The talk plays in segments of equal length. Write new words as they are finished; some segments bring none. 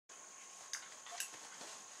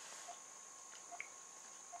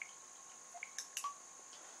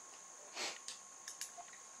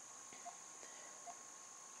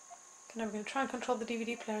Now we're going to try and control the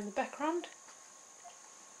DVD player in the background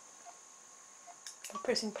by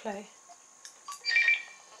pressing play.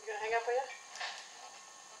 You going to hang up, are you?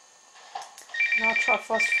 Now I'll try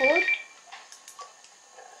fast forward.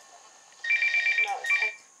 No, it's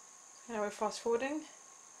Now we're fast forwarding.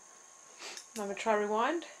 Now we'll try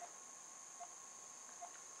rewind.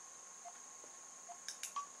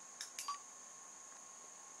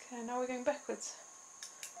 Okay, now we're going backwards.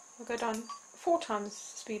 We'll go down 4 times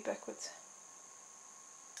speed backwards.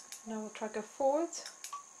 Now we'll try go forwards.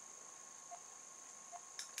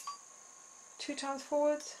 2 times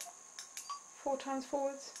forwards. 4 times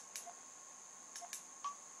forwards.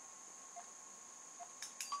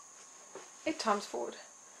 8 times forward.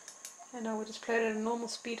 And now we'll just play it at a normal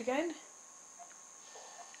speed again.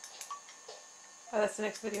 Oh, that's the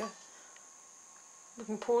next video. We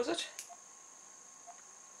can pause it.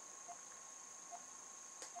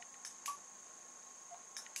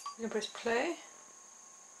 You can press play.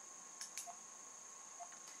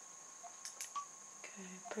 Okay,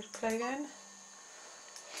 press play again.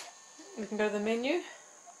 We can go to the menu,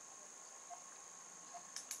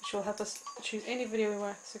 which will help us choose any video we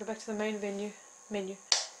want. So go back to the main menu.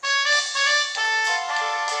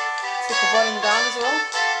 Set the volume down as well.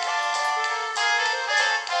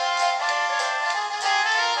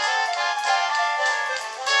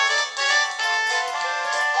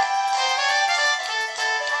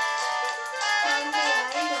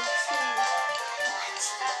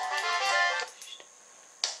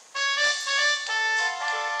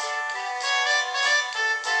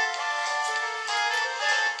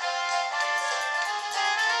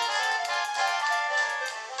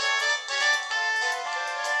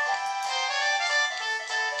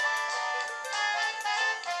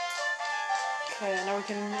 Okay, now we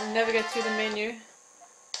can navigate through the menu.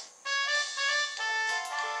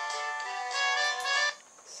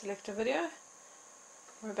 Select a video.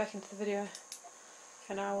 We're back into the video.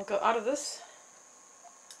 Okay, now we'll go out of this.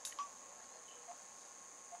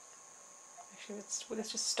 Actually,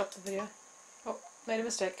 let's just stop the video. Oh, made a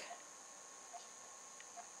mistake.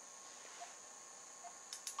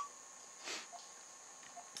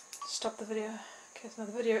 Stop the video. Okay, so now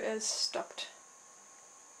the video is stopped.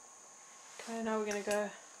 Okay, now we're going to go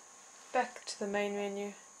back to the main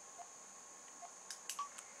menu.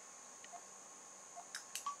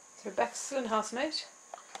 So we're back still in Housemate.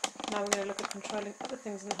 Now we're going to look at controlling other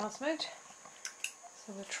things in the Housemate.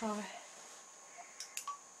 So we'll try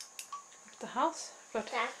the house.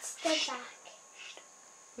 That's the back.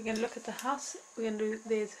 We're going to look at the house. We're going to do,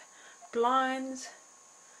 there's blinds,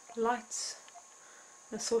 lights,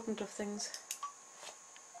 an assortment of things.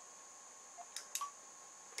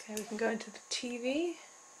 Okay, we can go into the TV.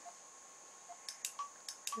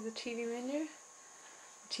 There's the TV menu.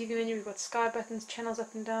 The TV menu, we've got sky buttons, channels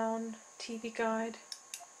up and down, TV guide.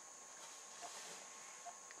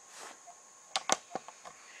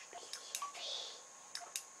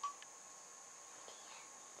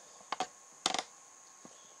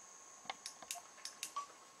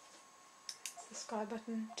 The sky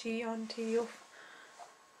button, TV on, TV off.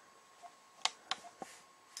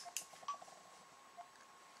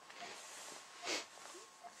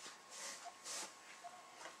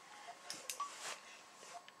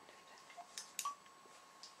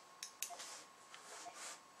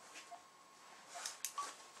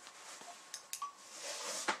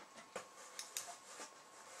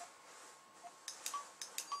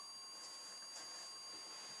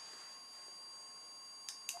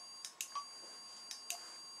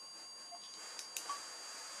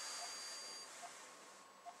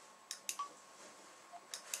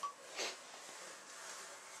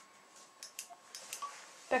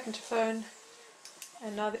 Back into phone,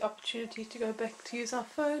 and now the opportunity to go back to use our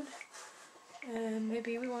phone, and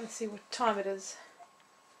maybe we want to see what time it is.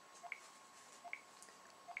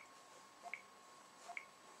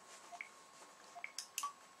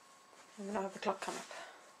 And then I'll have the clock come up.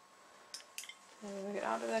 And we'll get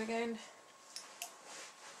out of that again.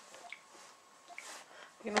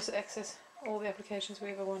 We can also access all the applications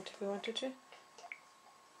we ever want if we wanted to.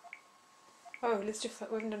 Oh, let's do,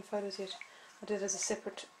 we haven't done photos yet. I did it as a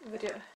separate video.